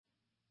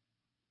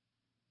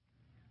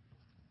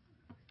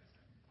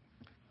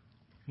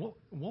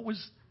What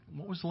was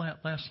the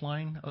last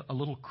line? A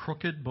little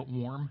crooked but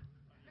warm,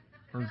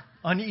 or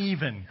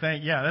uneven.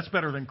 Yeah, that's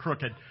better than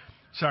crooked.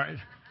 Sorry,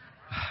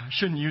 I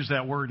shouldn't use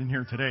that word in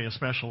here today,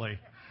 especially.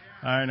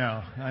 I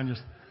know. I'm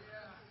just.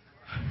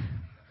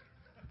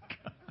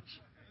 Gosh.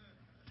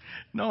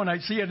 No, and I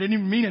see I didn't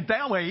even mean it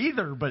that way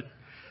either. But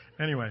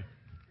anyway,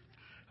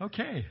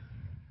 okay.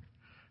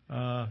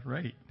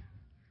 Right.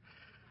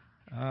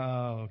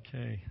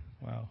 Okay.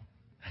 Wow.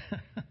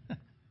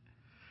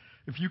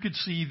 If you could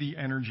see the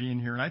energy in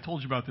here, and I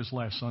told you about this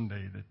last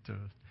Sunday, that,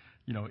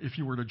 if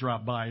you were to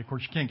drop by, of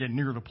course, you can't get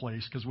near the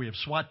place because we have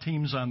SWAT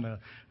teams on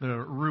the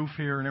roof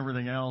here and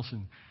everything else.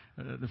 And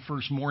the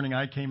first morning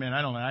I came in,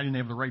 I don't know, I didn't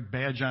have the right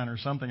badge on or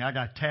something. I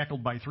got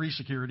tackled by 3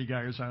 security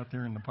guys out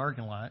there in the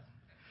parking lot.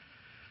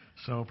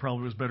 So it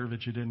probably was better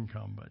that you didn't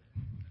come. But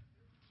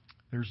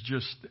there's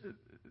just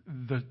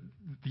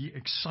the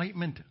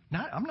excitement.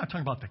 I'm not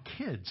talking about the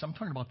kids. I'm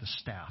talking about the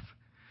staff.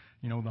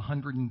 The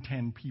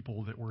 110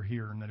 people that were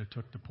here and that it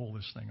took to pull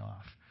this thing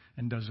off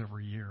and does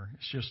every year.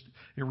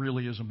 It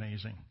really is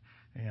amazing.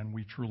 And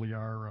we truly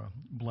are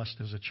blessed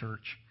as a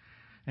church.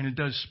 And it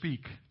does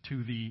speak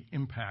to the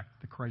impact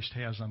that Christ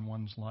has on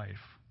one's life.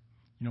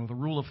 The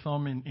rule of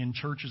thumb in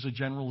church as a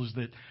general is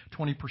that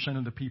 20%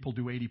 of the people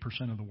do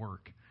 80% of the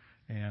work.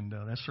 And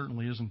that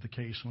certainly isn't the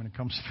case when it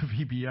comes to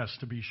VBS,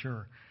 to be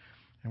sure.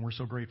 And we're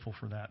so grateful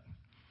for that.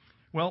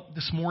 Well,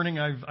 this morning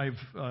I've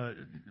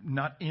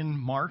not in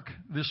Mark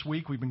this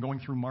week. We've been going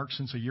through Mark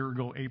since a year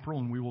ago, April,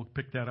 and we will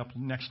pick that up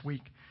next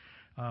week.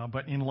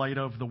 But in light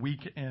of the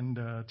week and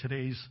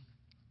today's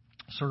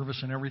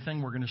service and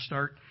everything, we're going to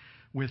start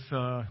with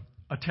a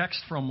text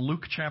from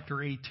Luke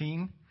chapter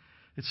 18.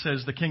 It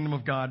says, "The kingdom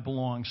of God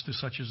belongs to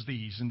such as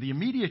these." And the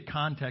immediate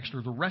context,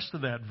 or the rest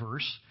of that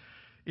verse,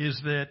 is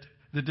that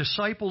the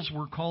disciples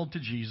were called to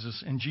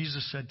Jesus, and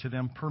Jesus said to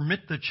them,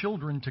 "Permit the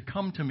children to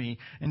come to me,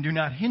 and do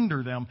not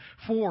hinder them,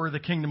 for the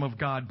kingdom of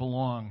God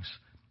belongs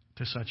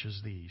to such as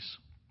these."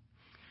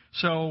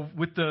 So,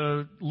 with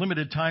the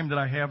limited time that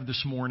I have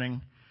this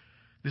morning,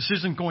 this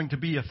isn't going to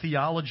be a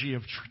theology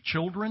of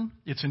children.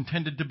 It's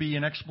intended to be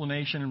an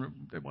explanation,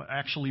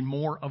 actually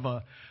more of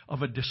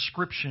a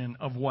description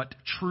of what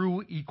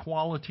true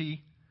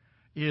equality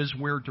is,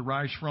 where it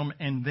derives from,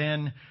 and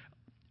then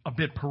a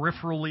bit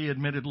peripherally,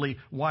 admittedly,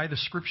 why the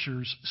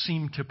Scriptures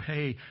seem to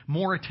pay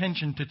more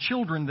attention to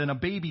children than a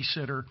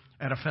babysitter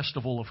at a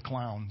festival of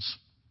clowns.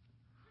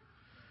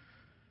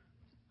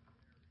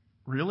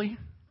 Really?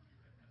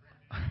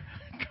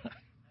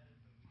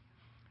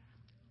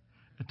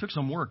 It took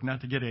some work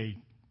not to get a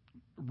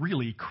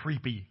really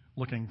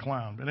creepy-looking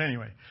clown. But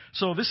anyway,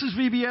 so this is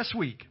VBS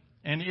week.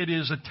 And it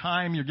is a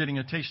time, you're getting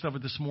a taste of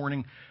it this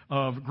morning,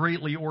 of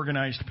greatly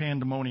organized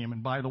pandemonium.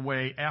 And by the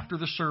way, after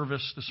the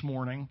service this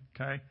morning,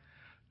 okay,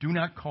 do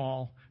not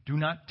call, do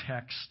not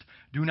text,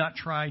 do not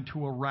try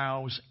to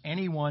arouse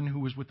anyone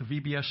who is with the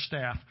VBS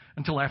staff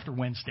until after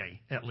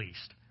Wednesday, at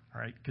least. All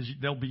right, because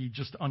they'll be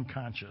just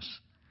unconscious.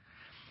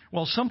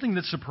 Well, something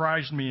that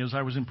surprised me as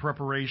I was in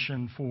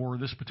preparation for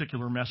this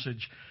particular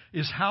message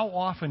is how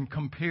often,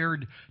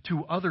 compared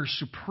to other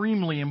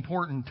supremely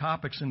important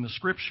topics in the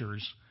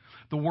Scriptures,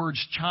 the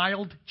words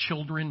child,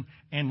 children,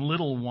 and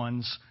little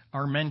ones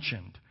are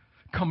mentioned,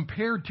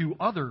 compared to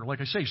other,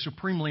 like I say,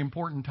 supremely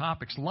important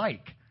topics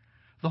like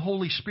the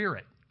Holy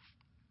Spirit.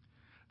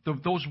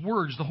 Those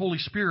words, the Holy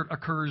Spirit,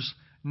 occurs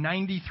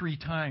 93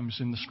 times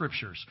in the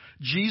Scriptures.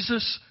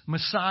 Jesus,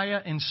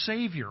 Messiah, and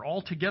Savior,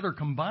 all together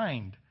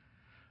combined,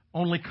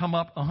 only come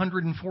up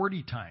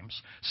 140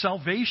 times.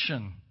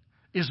 Salvation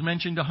is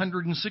mentioned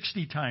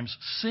 160 times,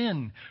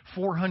 sin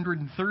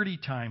 430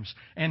 times,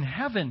 and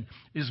heaven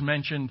is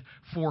mentioned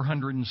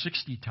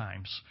 460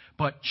 times.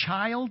 But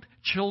child,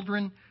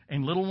 children,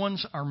 and little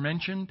ones are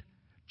mentioned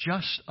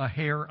just a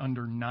hair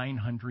under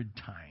 900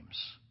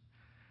 times.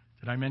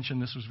 Did I mention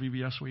this was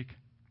VBS week?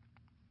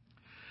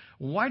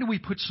 Why do we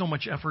put so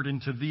much effort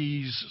into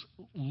these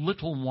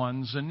little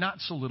ones and not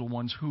so little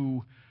ones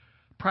who,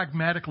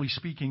 pragmatically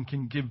speaking,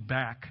 can give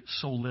back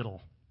so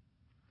little?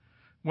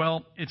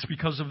 Well, it's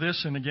because of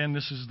this, and again,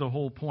 this is the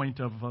whole point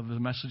of the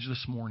message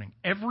this morning.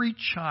 Every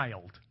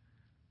child,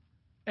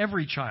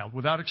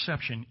 without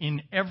exception,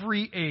 in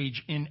every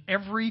age, in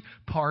every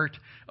part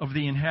of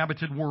the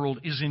inhabited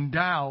world, is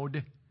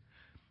endowed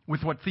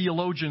with what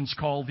theologians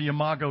call the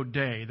imago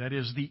Dei, that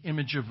is, the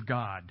image of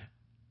God.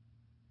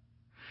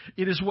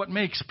 It is what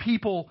makes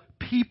people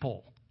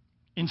people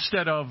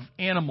instead of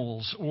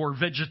animals or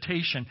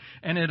vegetation,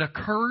 and it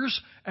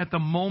occurs at the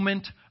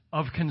moment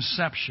of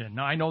conception.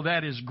 Now, I know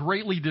that is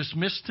greatly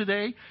dismissed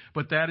today,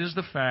 but that is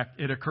the fact.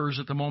 It occurs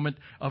at the moment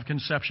of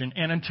conception.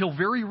 And until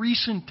very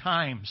recent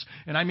times,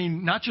 and I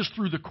mean not just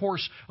through the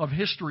course of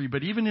history,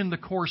 but even in the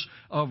course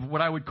of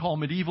what I would call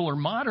medieval or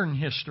modern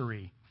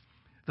history,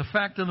 the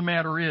fact of the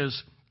matter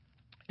is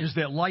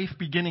that life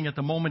beginning at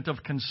the moment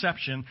of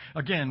conception,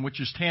 again, which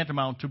is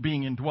tantamount to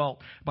being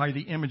indwelt by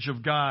the image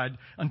of God,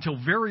 until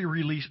very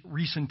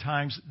recent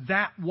times,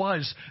 that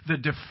was the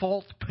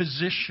default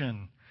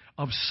position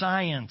of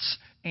science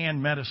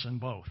and medicine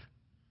both.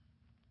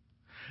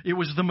 It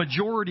was the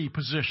majority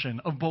position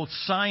of both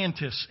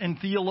scientists and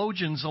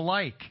theologians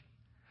alike,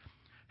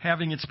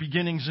 having its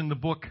beginnings in the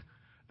book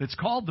that's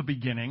called The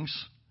Beginnings,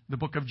 the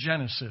book of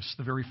Genesis,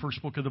 the very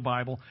first book of the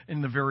Bible,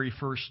 in the very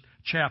first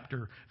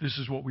chapter. This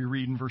is what we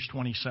read in verse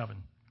 27.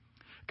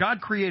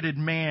 God created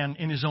man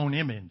in his own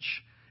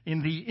image.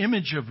 In the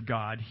image of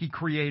God, he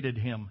created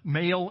him.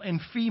 Male and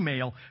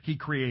female, he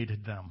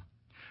created them.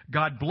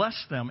 God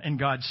blessed them, and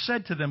God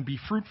said to them, "Be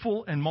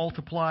fruitful and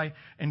multiply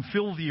and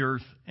fill the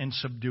earth and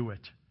subdue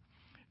it."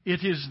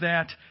 It is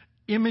that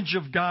image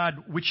of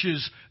God which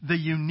is the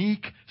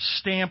unique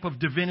stamp of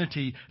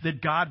divinity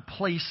that God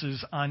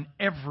places on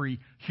every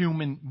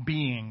human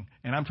being.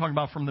 And I'm talking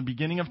about from the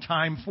beginning of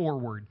time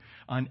forward,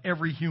 on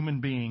every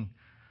human being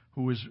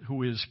who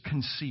is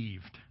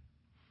conceived.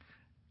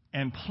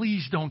 And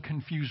please don't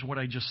confuse what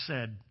I just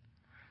said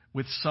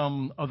with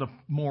some of the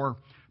more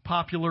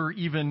popular,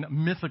 even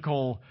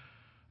mythical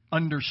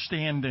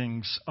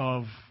understandings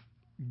of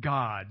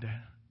God.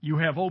 You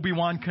have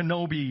Obi-Wan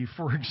Kenobi,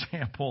 for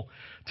example,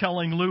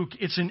 telling Luke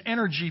it's an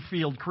energy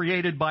field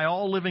created by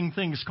all living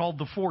things called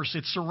the Force.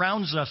 It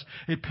surrounds us,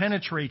 it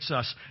penetrates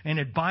us, and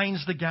it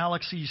binds the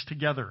galaxies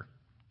together.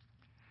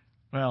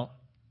 Well,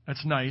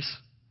 that's nice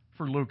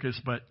for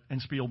Lucas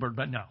and Spielberg,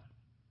 but no.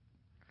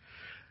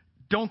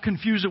 Don't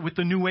confuse it with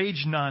the New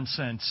Age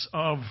nonsense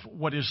of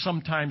what is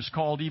sometimes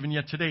called, even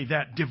yet today,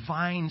 that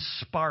divine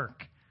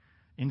spark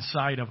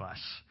inside of us.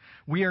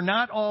 We are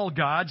not all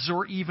gods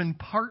or even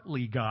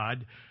partly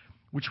God,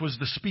 which was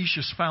the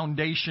specious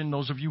foundation,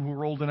 those of you who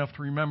are old enough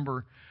to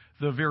remember,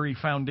 the very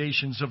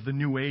foundations of the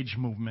New Age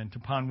movement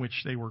upon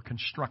which they were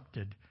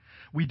constructed.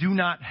 We do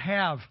not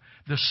have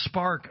the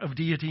spark of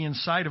deity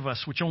inside of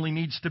us, which only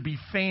needs to be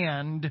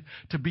fanned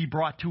to be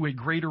brought to a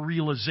greater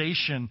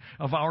realization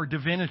of our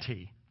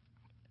divinity.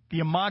 The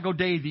Imago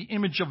Dei, the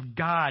image of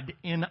God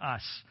in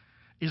us,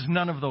 is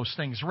none of those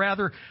things.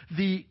 Rather,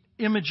 the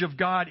image of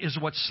God is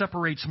what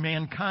separates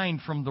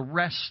mankind from the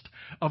rest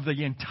of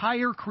the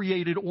entire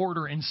created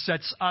order and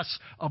sets us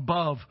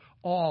above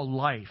all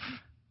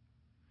life.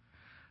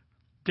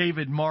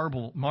 David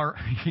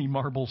he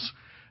marbles.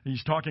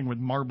 He's talking with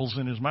marbles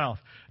in his mouth.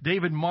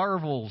 David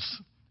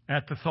marvels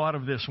at the thought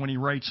of this when he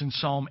writes in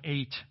Psalm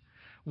 8,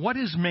 "What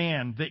is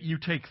man that you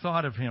take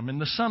thought of him,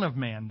 and the Son of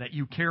Man that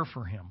you care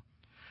for him?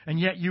 And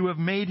yet you have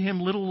made him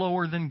little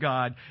lower than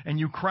God, and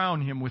you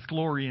crown him with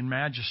glory and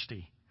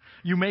majesty.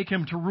 You make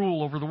him to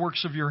rule over the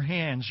works of your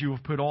hands. You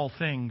have put all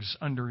things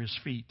under his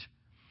feet."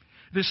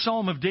 This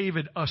Psalm of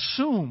David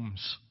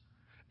assumes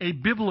a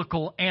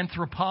biblical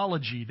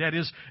anthropology, that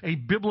is, a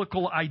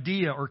biblical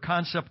idea or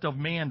concept of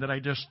man that I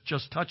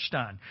just touched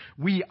on.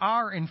 We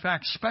are, in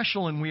fact,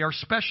 special, and we are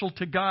special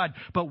to God,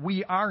 but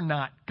we are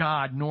not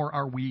God, nor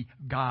are we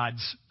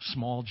God's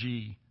small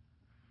g.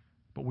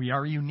 But we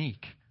are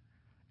unique.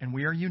 And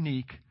we are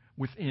unique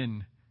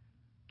within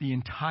the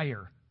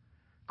entire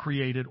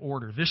created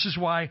order. This is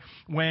why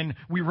when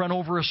we run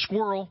over a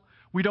squirrel,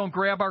 we don't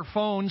grab our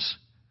phones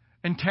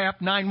and tap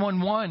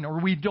 911, or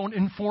we don't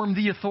inform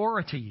the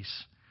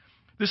authorities.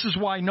 This is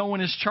why no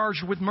one is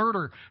charged with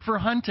murder for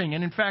hunting,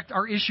 and in fact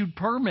are issued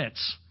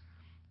permits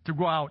to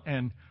go out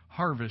and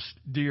harvest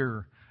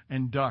deer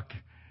and duck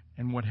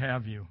and what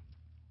have you.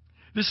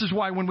 This is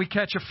why when we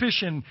catch a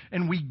fish and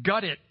we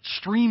gut it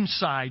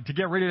streamside to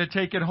get ready to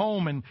take it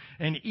home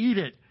and eat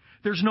it,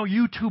 there's no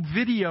YouTube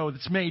video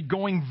that's made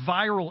going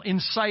viral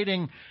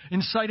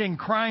inciting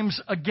crimes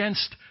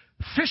against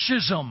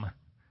fishism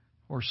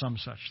or some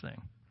such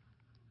thing.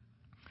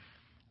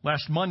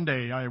 Last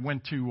Monday, I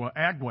went to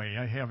Agway.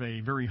 I have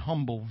a very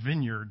humble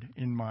vineyard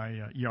in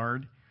my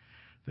yard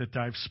that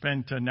I've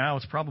spent, now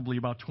it's probably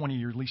about 20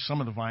 years, at least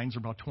some of the vines are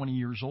about 20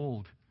 years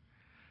old.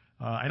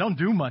 I don't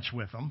do much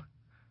with them.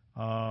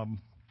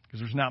 Because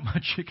there's not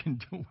much you can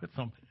do with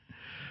them.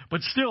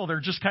 But still, they're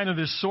just kind of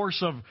this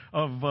source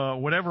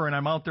of whatever, and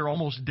I'm out there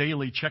almost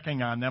daily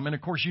checking on them. And,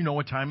 of course, you know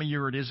what time of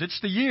year it is. It's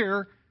the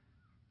year.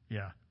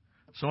 Yeah.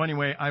 So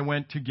anyway, I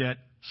went to get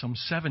some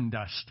 7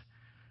 dust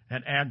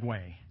at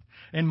Agway.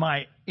 And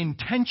my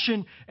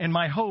intention and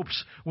my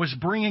hopes was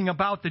bringing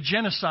about the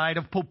genocide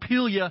of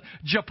Popelia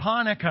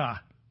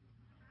japonica.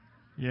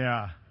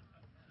 Yeah,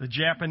 the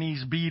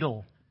Japanese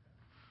beetle.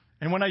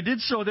 And when I did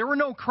so, there were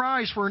no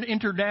cries for an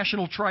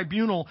international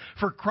tribunal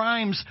for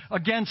crimes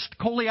against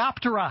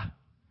Coleoptera.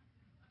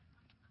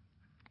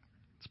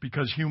 It's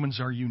because humans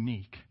are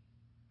unique,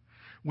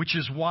 which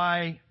is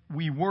why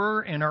we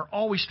were and are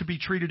always to be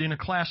treated in a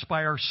class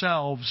by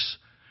ourselves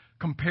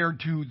compared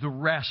to the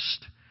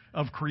rest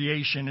of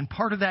creation. And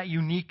part of that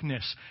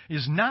uniqueness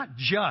is not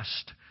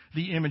just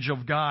the image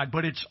of God,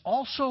 but it's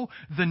also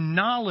the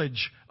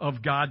knowledge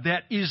of God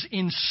that is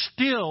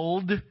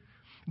instilled.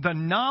 The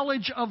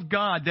knowledge of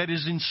God that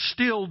is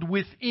instilled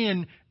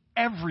within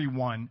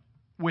everyone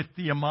with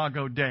the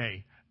Imago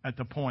Dei at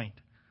the point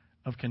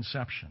of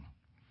conception.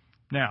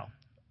 Now,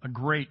 a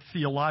great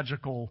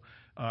theological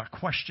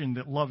question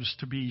that loves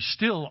to be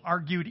still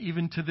argued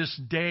even to this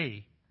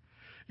day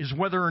is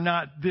whether or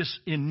not this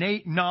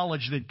innate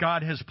knowledge that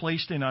God has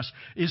placed in us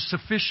is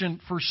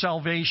sufficient for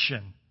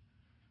salvation.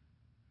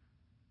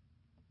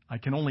 I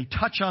can only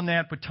touch on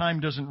that, but time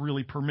doesn't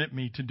really permit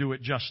me to do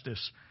it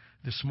justice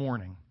this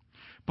morning.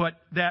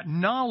 But that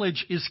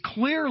knowledge is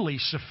clearly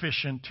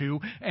sufficient to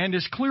and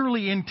is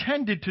clearly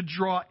intended to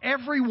draw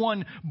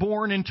everyone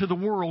born into the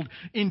world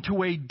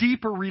into a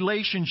deeper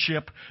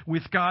relationship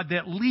with God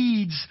that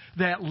leads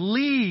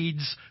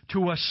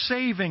to a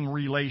saving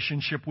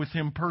relationship with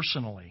Him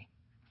personally.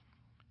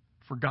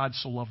 For God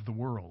so loved the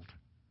world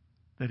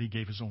that He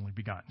gave His only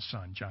begotten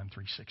Son, John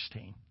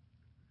 3:16.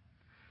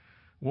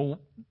 Well,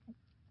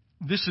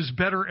 this is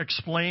better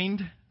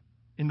explained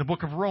in the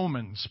book of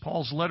Romans,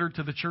 Paul's letter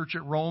to the church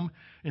at Rome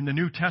in the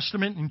New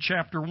Testament in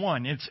chapter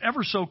 1. It's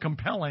ever so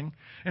compelling,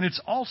 and it's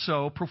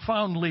also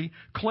profoundly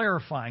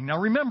clarifying. Now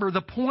remember,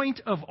 the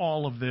point of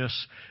all of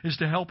this is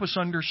to help us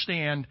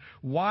understand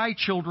why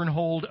children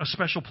hold a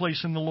special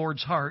place in the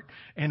Lord's heart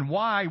and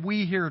why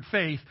we here at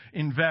Faith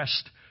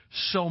invest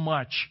so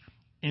much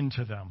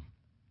into them.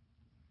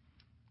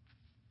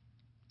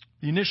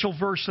 The initial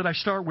verse that I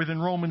start with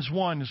in Romans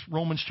 1 is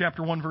Romans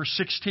chapter 1, verse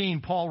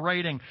 16, Paul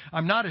writing,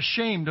 "I'm not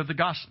ashamed of the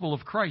gospel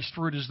of Christ,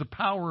 for it is the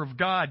power of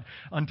God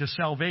unto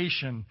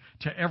salvation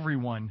to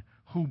everyone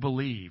who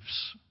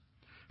believes."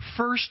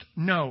 First,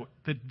 note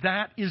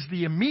that is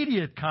the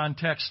immediate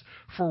context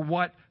for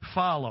what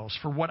follows,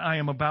 for what I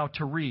am about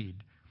to read.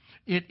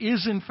 It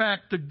is, in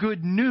fact, the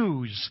good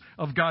news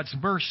of God's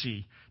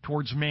mercy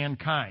towards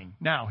mankind.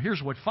 Now,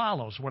 here's what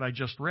follows, what I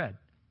just read.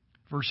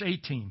 Verse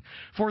 18,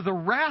 "For the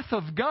wrath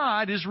of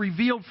God is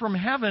revealed from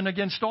heaven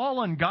against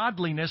all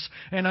ungodliness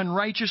and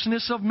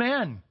unrighteousness of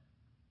men."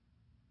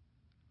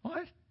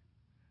 What?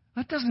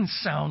 That doesn't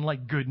sound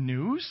like good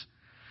news.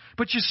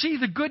 But you see,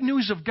 the good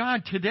news of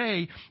God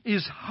today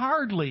is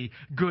hardly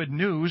good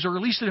news, or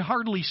at least it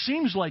hardly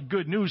seems like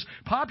good news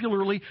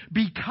popularly,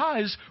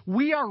 because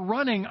we are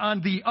running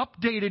on the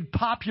updated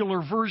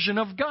popular version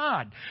of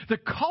God. The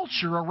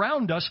culture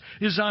around us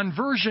is on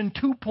version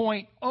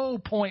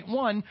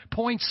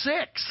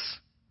 2.0.1.6.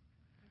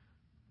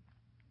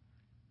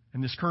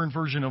 And this current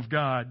version of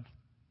God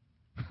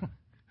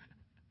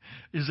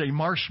is a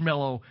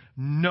marshmallow,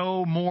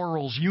 no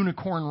morals,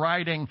 unicorn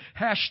riding,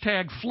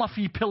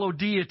 #fluffy pillow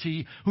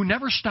deity who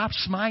never stops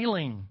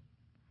smiling.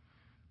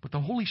 But the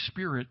Holy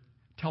Spirit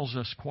tells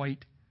us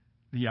quite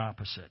the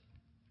opposite.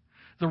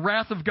 The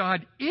wrath of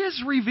God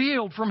is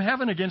revealed from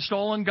heaven against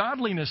all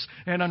ungodliness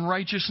and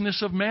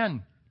unrighteousness of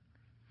men.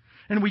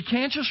 And we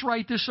can't just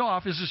write this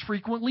off, as is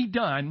frequently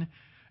done,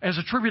 as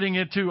attributing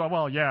it to,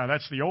 well, yeah,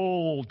 that's the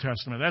Old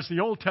Testament. That's the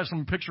Old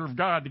Testament picture of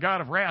God, the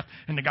God of wrath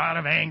and the God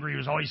of anger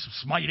who's always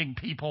smiting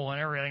people and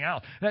everything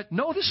else.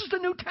 No, this is the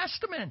New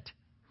Testament.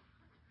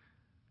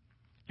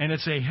 And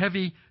it's a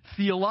heavy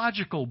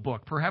theological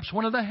book, perhaps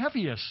one of the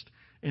heaviest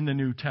in the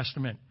New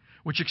Testament,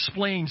 which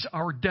explains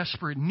our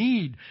desperate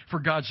need for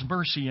God's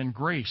mercy and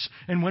grace.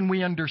 And when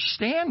we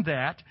understand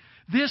that,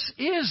 this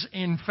is,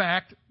 in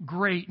fact,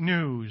 great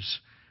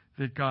news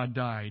that God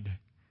died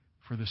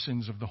for the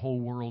sins of the whole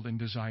world and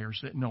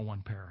desires that no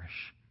one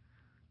perish.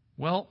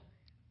 Well,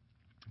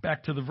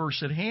 back to the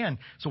verse at hand.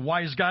 So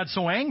why is God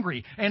so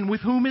angry? And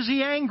with whom is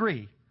He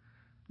angry?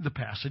 The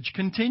passage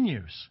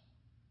continues.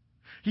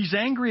 He's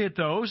angry at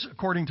those,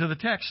 according to the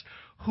text,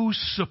 who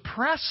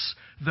suppress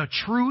the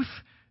truth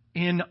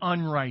in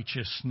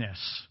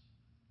unrighteousness.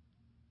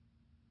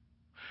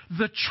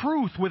 The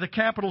truth, with a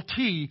capital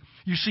T,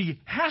 you see,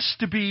 has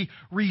to be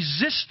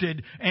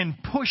resisted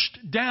and pushed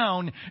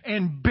down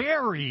and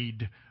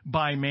buried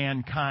by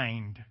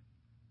mankind.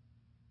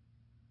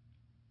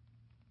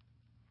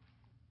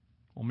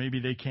 Well, maybe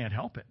they can't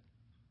help it.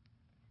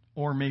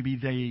 Or maybe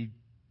they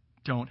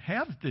don't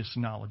have this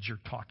knowledge you're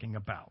talking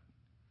about.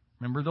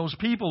 Remember those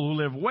people who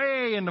live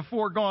way in the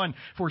foregone,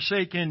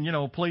 forsaken,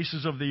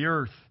 places of the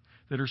earth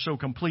that are so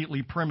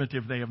completely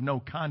primitive they have no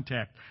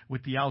contact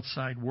with the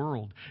outside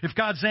world. If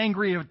God's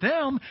angry at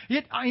them,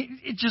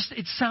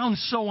 it sounds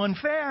so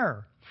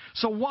unfair.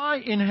 So why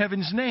in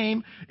heaven's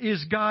name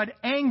is God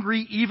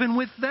angry even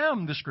with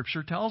them? The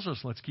Scripture tells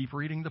us. Let's keep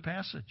reading the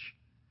passage.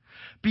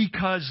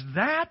 Because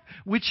that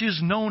which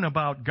is known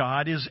about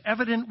God is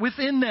evident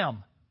within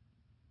them.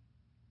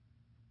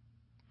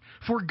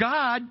 For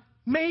God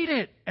made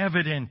it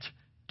evident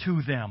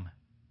to them.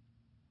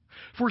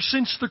 For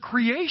since the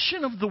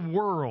creation of the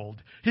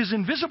world, His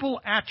invisible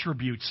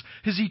attributes,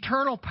 His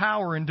eternal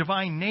power and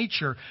divine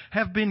nature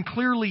have been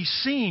clearly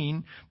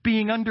seen,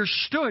 being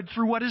understood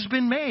through what has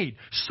been made,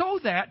 so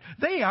that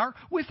they are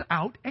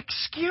without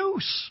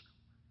excuse.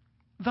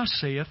 Thus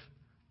saith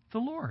the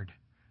Lord.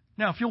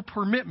 Now, if you'll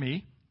permit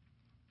me,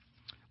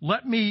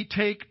 let me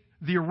take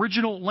the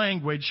original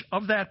language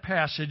of that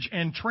passage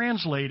and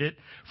translate it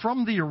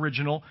from the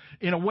original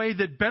in a way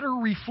that better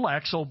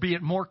reflects,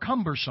 albeit more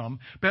cumbersome,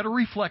 better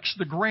reflects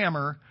the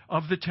grammar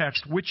of the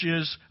text, which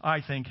is,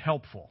 I think,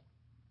 helpful.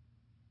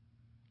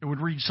 It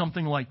would read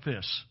something like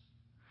this.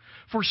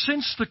 For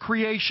since the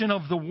creation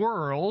of the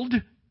world,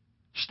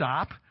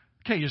 stop.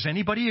 Okay, is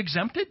anybody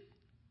exempted?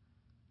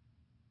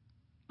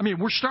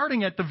 We're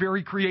starting at the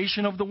very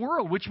creation of the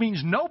world, which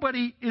means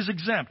nobody is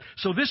exempt.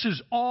 So this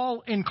is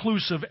all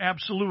inclusive,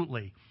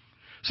 absolutely.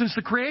 Since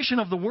the creation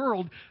of the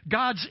world,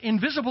 God's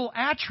invisible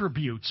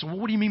attributes. Well,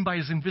 what do you mean by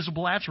his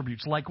invisible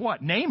attributes? Like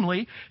what?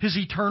 Namely, his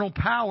eternal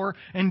power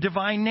and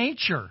divine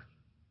nature.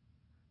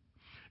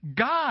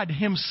 God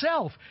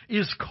himself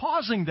is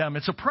causing them.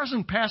 It's a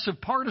present passive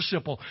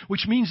participle,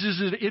 which means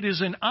it is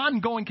an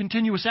ongoing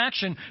continuous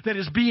action that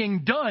is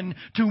being done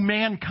to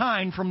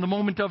mankind from the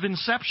moment of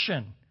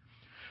inception.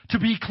 To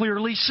be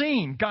clearly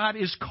seen. God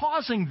is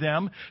causing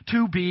them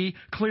to be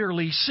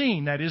clearly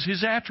seen. That is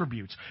his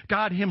attributes.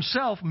 God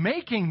himself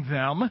making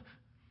them,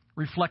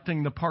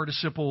 reflecting the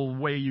participle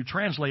way you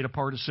translate a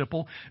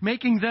participle,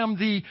 making them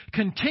the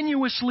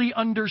continuously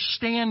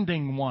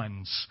understanding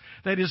ones.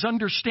 That is,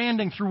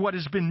 understanding through what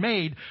has been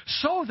made,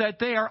 so that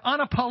they are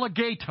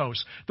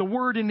unapologetos. The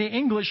word in the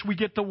English we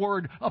get the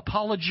word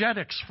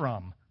apologetics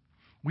from.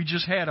 We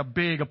just had a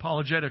big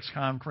apologetics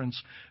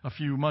conference a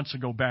few months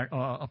ago back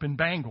up in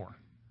Bangor.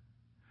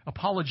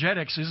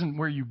 Apologetics isn't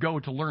where you go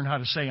to learn how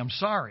to say I'm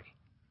sorry.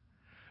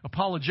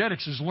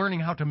 Apologetics is learning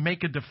how to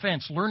make a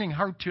defense, learning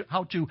how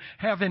to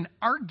have an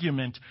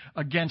argument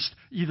against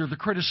either the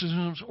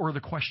criticisms or the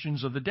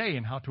questions of the day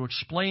and how to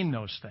explain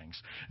those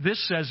things.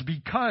 This says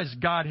because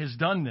God has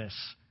done this,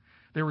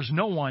 there is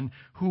no one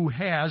who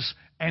has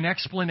an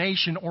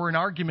explanation or an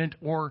argument,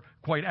 or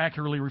quite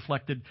accurately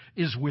reflected,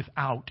 is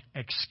without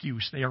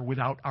excuse. They are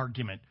without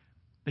argument.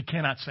 They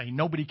cannot say,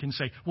 nobody can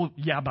say, well,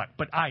 yeah,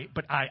 but I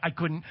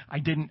couldn't, I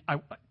didn't.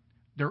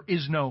 There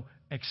is no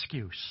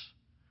excuse.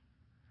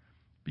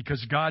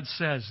 Because God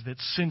says that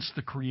since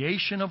the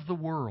creation of the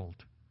world,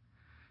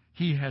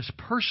 he has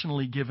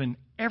personally given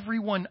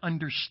everyone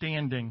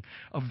understanding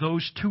of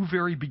those two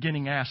very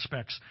beginning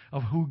aspects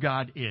of who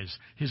God is,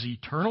 his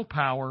eternal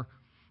power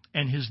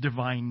and his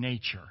divine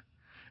nature.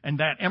 And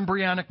that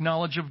embryonic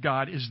knowledge of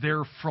God is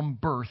there from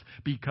birth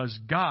because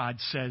God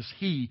says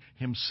he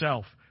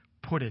himself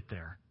put it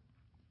there.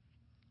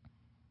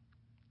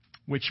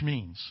 Which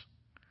means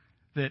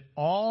that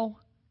all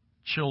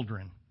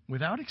children,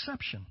 without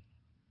exception,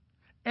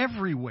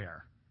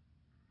 everywhere,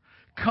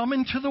 come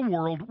into the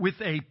world with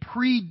a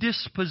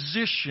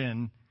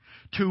predisposition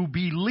to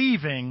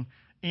believing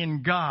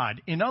in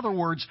God. In other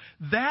words,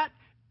 that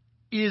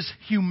is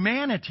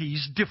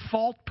humanity's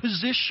default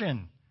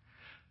position.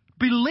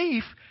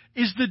 Belief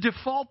is the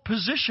default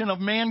position of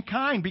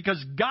mankind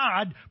because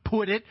God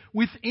put it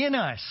within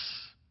us.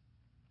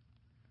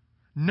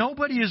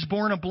 Nobody is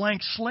born a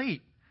blank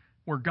slate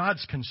where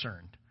God's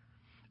concerned.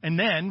 And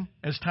then,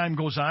 as time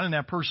goes on in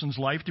that person's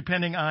life,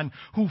 depending on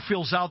who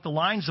fills out the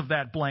lines of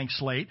that blank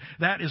slate,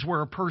 that is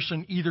where a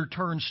person either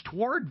turns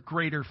toward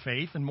greater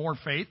faith and more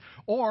faith,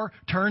 or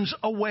turns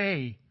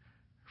away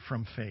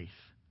from faith.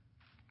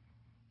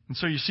 And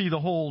so you see the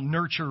whole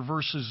nurture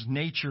versus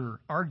nature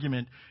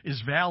argument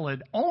is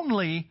valid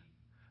only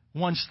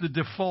once the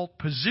default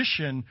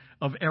position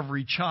of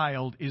every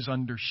child is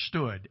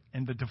understood.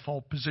 And the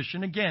default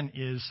position, again,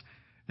 is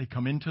they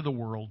come into the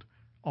world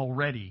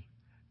already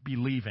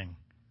believing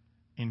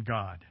in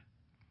God.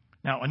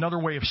 Now, another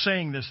way of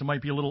saying this, it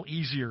might be a little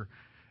easier,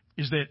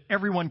 is that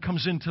everyone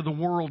comes into the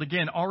world,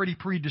 again, already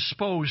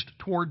predisposed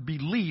toward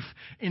belief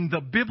in the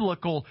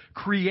biblical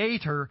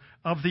creator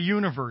of the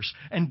universe.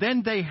 And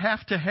then they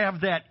have to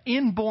have that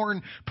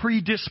inborn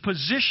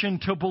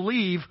predisposition to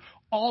believe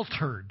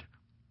altered,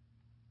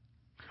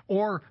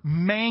 or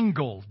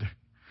mangled,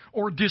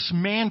 or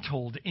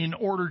dismantled in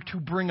order to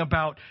bring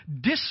about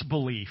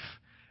disbelief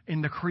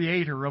in the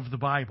creator of the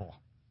Bible.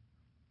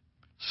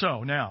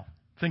 So now,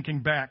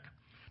 thinking back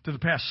to the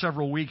past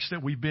several weeks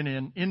that we've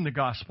been in the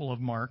Gospel of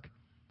Mark,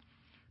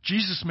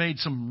 Jesus made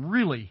some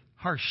really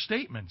harsh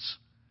statements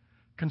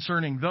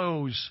concerning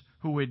those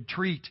who would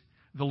treat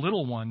the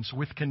little ones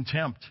with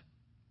contempt.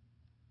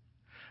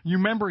 You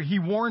remember, he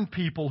warned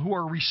people who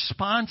are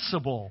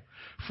responsible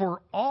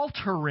for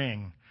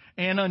altering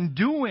and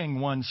undoing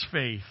one's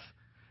faith,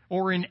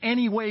 or in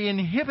any way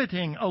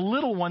inhibiting a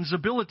little one's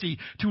ability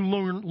to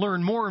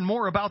learn more and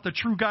more about the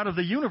true God of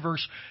the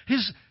universe.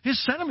 His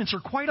sentiments are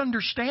quite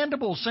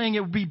understandable, saying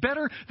it would be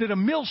better that a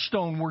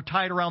millstone were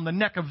tied around the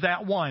neck of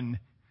that one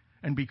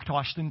and be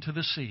tossed into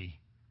the sea.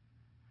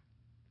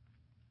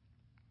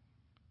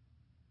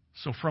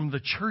 So from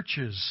the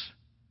churches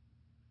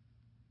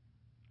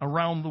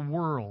around the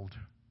world,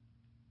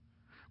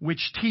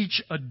 which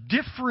teach a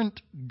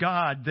different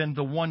God than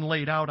the one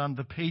laid out on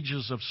the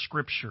pages of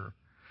Scripture,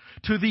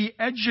 to the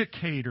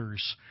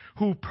educators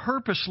who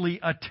purposely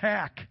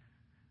attack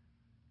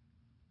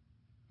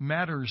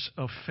matters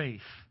of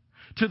faith,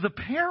 to the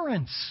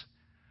parents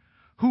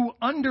who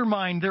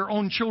undermine their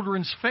own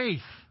children's faith,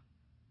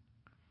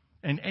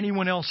 and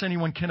anyone else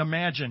anyone can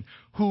imagine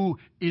who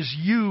is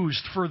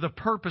used for the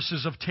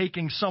purposes of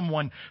taking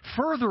someone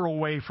further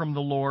away from the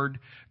Lord,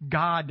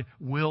 God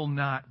will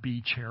not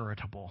be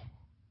charitable.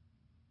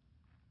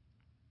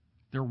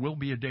 There will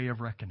be a day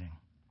of reckoning.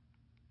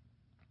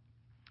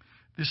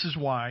 This is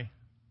why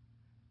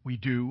we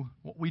do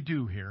what we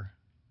do here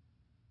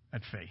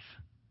at Faith.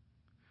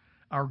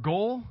 Our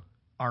goal,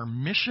 our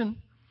mission,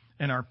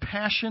 and our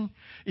passion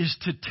is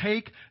to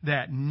take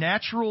that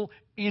natural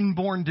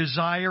inborn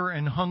desire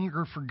and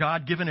hunger for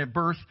God given at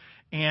birth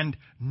and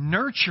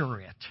nurture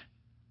it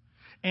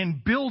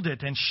and build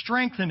it and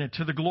strengthen it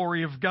to the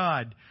glory of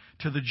God,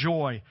 to the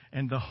joy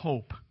and the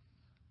hope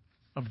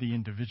of the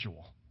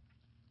individual.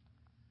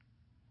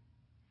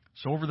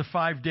 So over the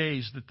 5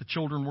 days that the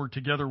children were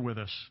together with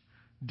us,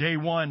 day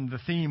 1, the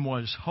theme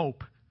was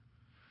hope.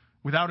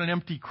 Without an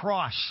empty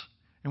cross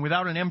and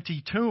without an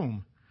empty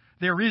tomb,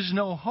 there is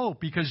no hope,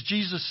 because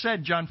Jesus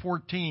said, John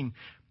 14:6,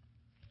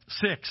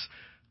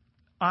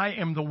 I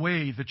am the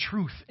way, the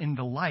truth, and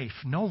the life.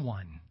 No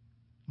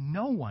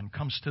one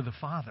comes to the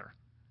Father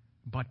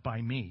but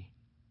by me.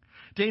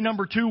 Day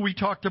number 2, we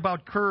talked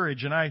about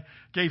courage, and I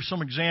gave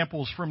some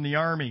examples from the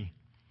Army.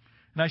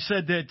 And I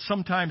said that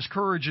sometimes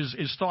courage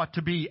is thought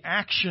to be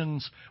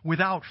actions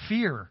without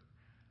fear.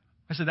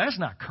 I said, that's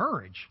not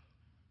courage.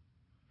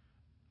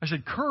 I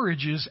said,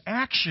 courage is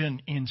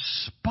action in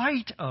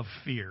spite of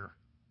fear.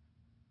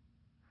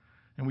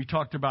 And we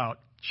talked about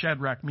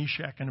Shadrach,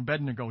 Meshach, and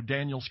Abednego,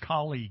 Daniel's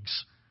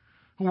colleagues,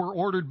 who were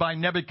ordered by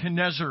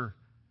Nebuchadnezzar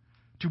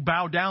to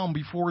bow down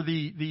before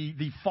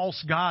the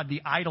false god,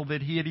 the idol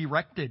that he had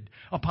erected,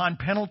 upon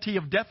penalty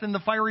of death in the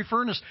fiery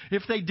furnace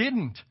if they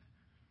didn't.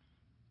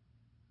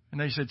 And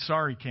they said,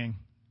 sorry, King.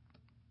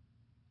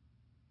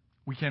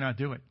 We cannot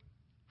do it,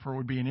 for it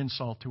would be an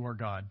insult to our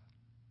God.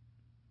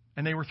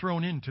 And they were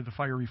thrown into the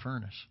fiery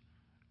furnace,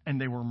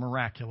 and they were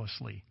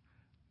miraculously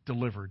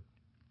delivered.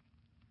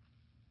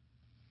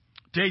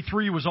 Day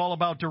 3 was all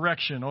about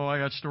direction. Oh, I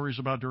got stories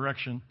about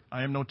direction.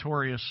 I am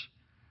notorious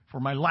for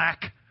my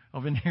lack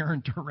of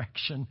inherent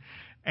direction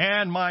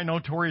and my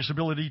notorious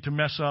ability to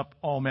mess up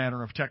all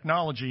manner of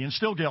technology and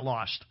still get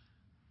lost.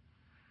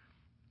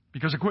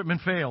 Because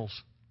equipment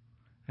fails.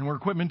 And where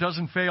equipment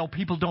doesn't fail,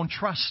 people don't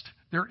trust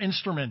their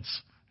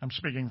instruments. I'm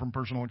speaking from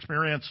personal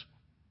experience.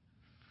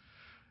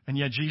 And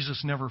yet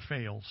Jesus never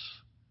fails.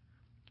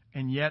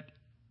 And yet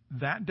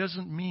that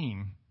doesn't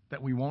mean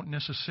that we won't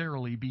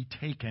necessarily be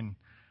taken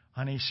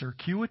on a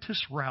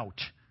circuitous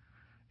route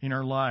in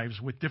our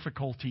lives with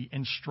difficulty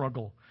and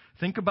struggle.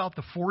 Think about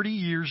the 40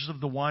 years of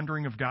the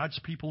wandering of God's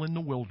people in the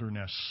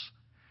wilderness.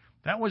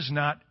 That was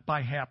not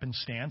by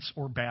happenstance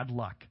or bad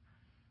luck.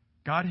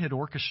 God had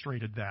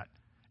orchestrated that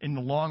in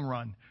the long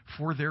run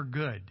for their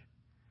good.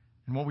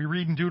 And what we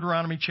read in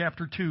Deuteronomy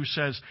chapter 2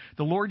 says,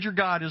 the Lord your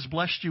God has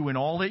blessed you in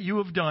all that you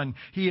have done.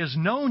 He has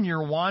known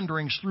your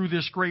wanderings through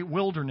this great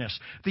wilderness.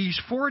 These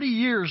 40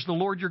 years the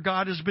Lord your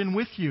God has been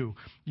with you.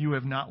 You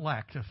have not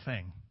lacked a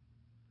thing.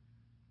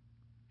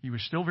 He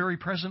was still very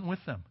present with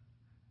them,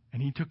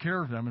 and He took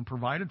care of them and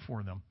provided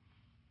for them.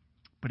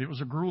 But it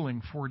was a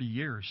grueling 40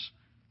 years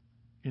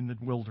in the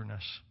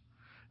wilderness.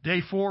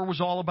 Day 4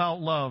 was all about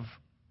love.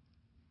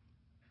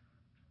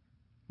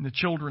 And the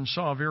children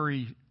saw a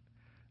very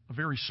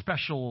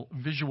special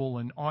visual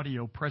and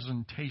audio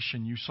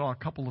presentation. You saw a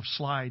couple of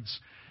slides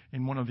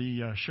in one of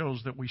the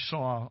shows that we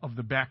saw of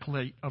the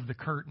backlight of the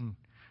curtain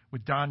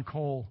with Don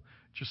Cole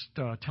just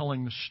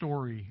telling the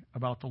story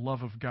about the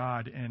love of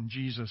God and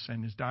Jesus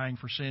and His dying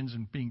for sins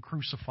and being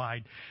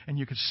crucified. And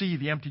you could see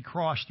the empty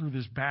cross through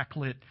this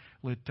backlit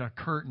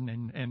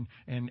curtain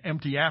and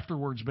empty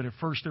afterwards. But at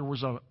first there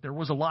was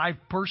a live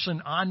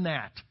person on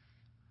that.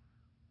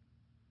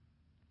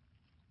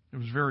 It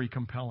was very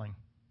compelling.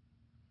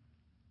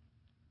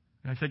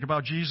 And I think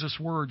about Jesus'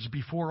 words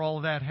before all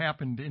of that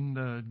happened in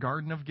the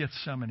Garden of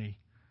Gethsemane,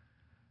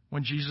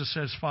 when Jesus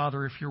says,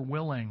 Father, if you're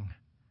willing,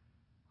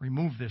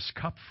 remove this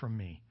cup from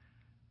me,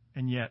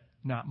 and yet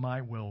not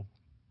my will,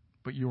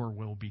 but your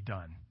will be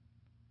done.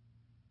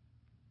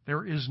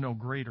 There is no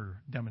greater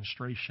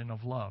demonstration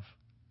of love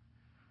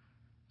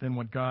than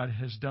what God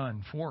has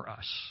done for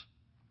us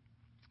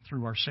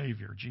through our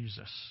Savior,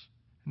 Jesus.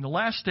 And the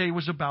last day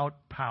was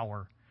about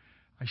power.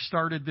 I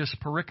started this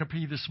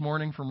pericope this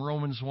morning from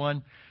Romans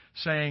 1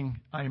 saying,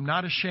 I am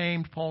not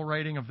ashamed, Paul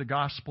writing, of the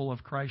gospel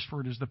of Christ,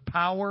 for it is the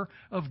power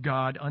of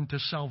God unto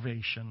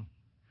salvation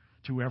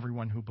to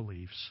everyone who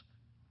believes.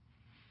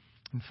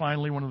 And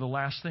finally, one of the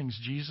last things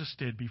Jesus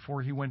did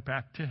before He went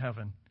back to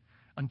heaven,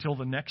 until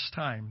the next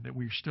time that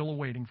we're still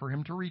awaiting for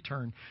Him to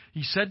return,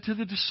 He said to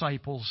the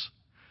disciples,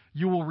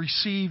 you will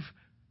receive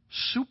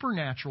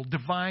supernatural,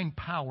 divine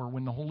power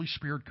when the Holy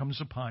Spirit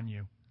comes upon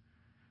you.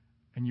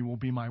 And you will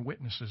be my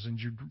witnesses in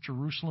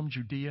Jerusalem,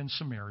 Judea, and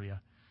Samaria,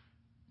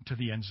 to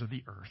the ends of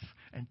the earth.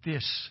 And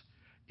this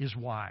is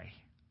why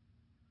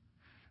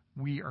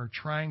we are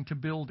trying to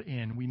build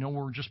in. We know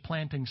we're just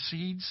planting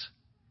seeds.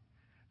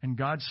 And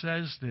God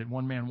says that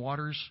one man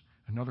waters,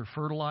 another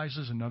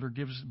fertilizes, another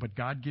gives, but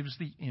God gives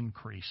the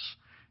increase.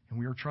 And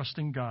we are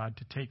trusting God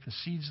to take the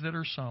seeds that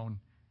are sown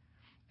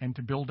and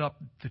to build up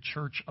the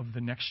church of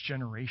the next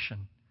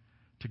generation,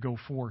 to go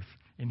forth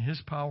in His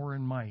power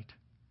and might,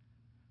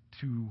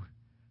 to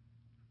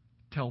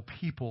tell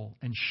people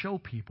and show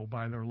people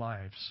by their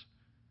lives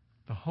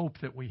the hope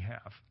that we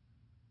have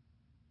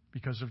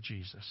because of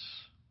Jesus.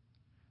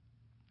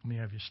 Let me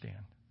have you stand.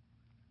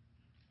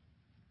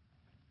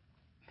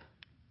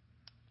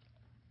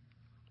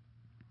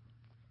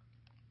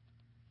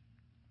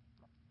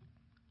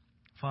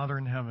 Father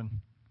in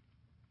heaven,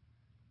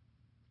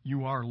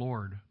 You are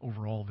Lord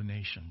over all the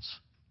nations.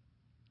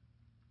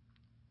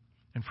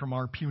 And from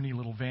our puny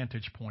little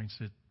vantage points,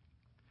 it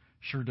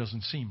sure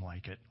doesn't seem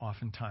like it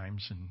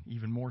oftentimes, and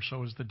even more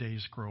so as the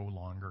days grow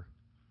longer.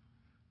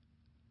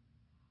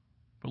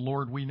 But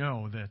Lord, we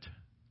know that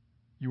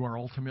you are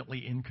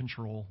ultimately in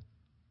control,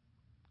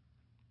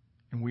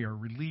 and we are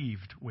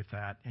relieved with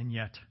that, and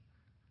yet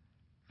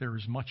there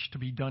is much to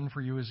be done for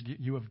you as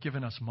you have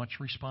given us much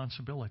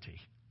responsibility.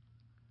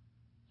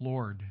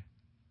 Lord,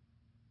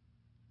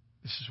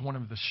 this is one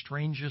of the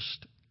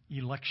strangest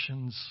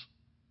elections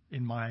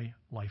in my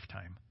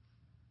lifetime.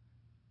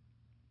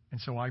 And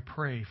so I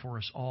pray for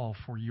us all,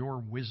 for your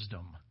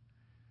wisdom,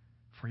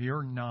 for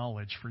your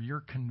knowledge, for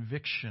your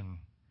conviction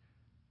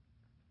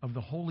of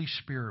the Holy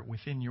Spirit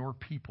within your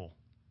people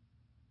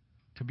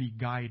to be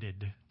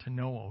guided, to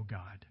know, O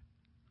God,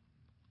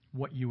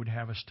 what you would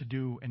have us to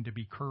do, and to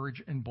be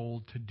courage and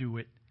bold to do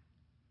it,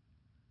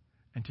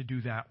 and to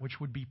do that which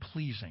would be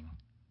pleasing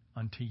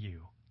unto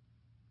you.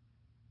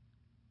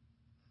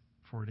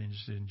 For it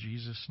is in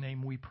Jesus'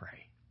 name we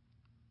pray.